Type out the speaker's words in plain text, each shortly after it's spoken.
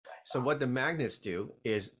So what the magnets do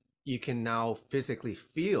is you can now physically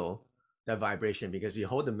feel the vibration because you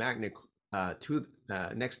hold the magnet to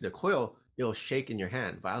next to the coil, it'll shake in your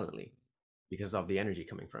hand violently because of the energy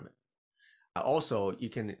coming from it. Also, you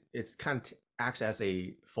can it's kind of acts as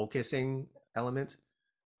a focusing element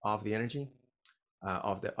of the energy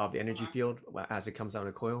of the energy field as it comes out of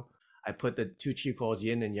the coil. I put the two chi coils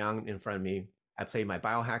yin and yang in front of me. I play my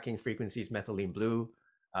biohacking frequencies, methylene blue,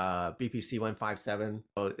 BPC 157.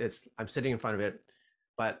 So I'm sitting in front of it,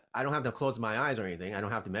 but I don't have to close my eyes or anything. I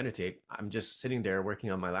don't have to meditate. I'm just sitting there working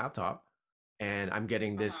on my laptop, and I'm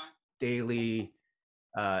getting this daily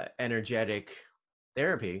energetic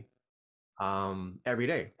therapy every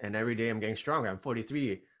day. And every day I'm getting stronger. I'm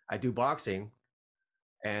 43. I do boxing,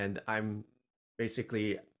 and I'm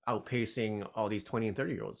basically outpacing all these 20 and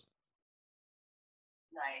 30-year-olds.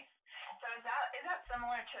 Nice. So is that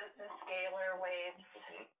similar to the scalar waves?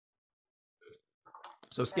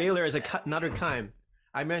 So scalar is another kind.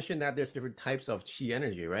 I mentioned that there's different types of chi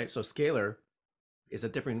energy, right? So scalar is a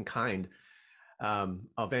different kind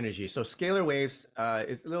of energy. So scalar waves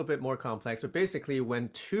is a little bit more complex, but basically when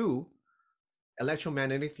two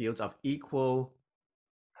electromagnetic fields of equal,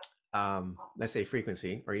 let's say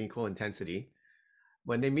frequency or equal intensity,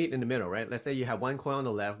 when they meet in the middle, right? Let's say you have one coil on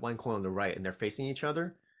the left, one coil on the right, and they're facing each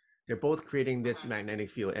other. They're both creating this magnetic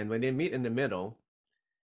field. And when they meet in the middle,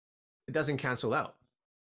 it doesn't cancel out,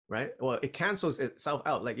 right? Well, it cancels itself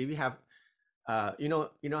out. Like if you have, you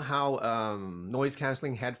know how noise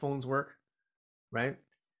canceling headphones work, right?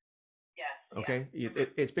 Yes. Okay. Yeah.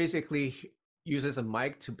 It's basically uses a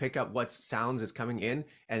mic to pick up what sounds is coming in,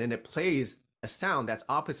 and then it plays a sound that's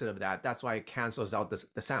opposite of that. That's why it cancels out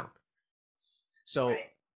the sound. So, right.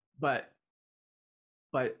 but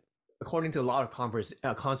according to a lot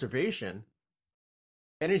of conservation,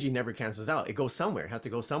 energy never cancels out. It goes somewhere. It has to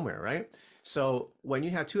go somewhere, right? So when you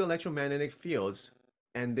have two electromagnetic fields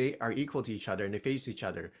and they are equal to each other and they face each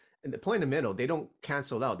other, and the point in the middle, they don't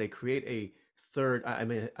cancel out. They create a third,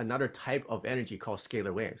 another type of energy called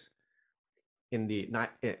scalar waves in the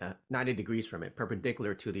 90 degrees from it,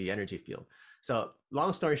 perpendicular to the energy field. So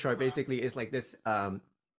long story short, basically it's like this,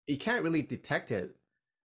 you can't really detect it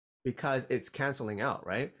because it's canceling out,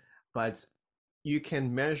 right? But you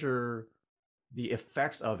can measure the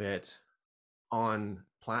effects of it on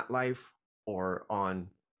plant life or on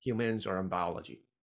humans or on biology.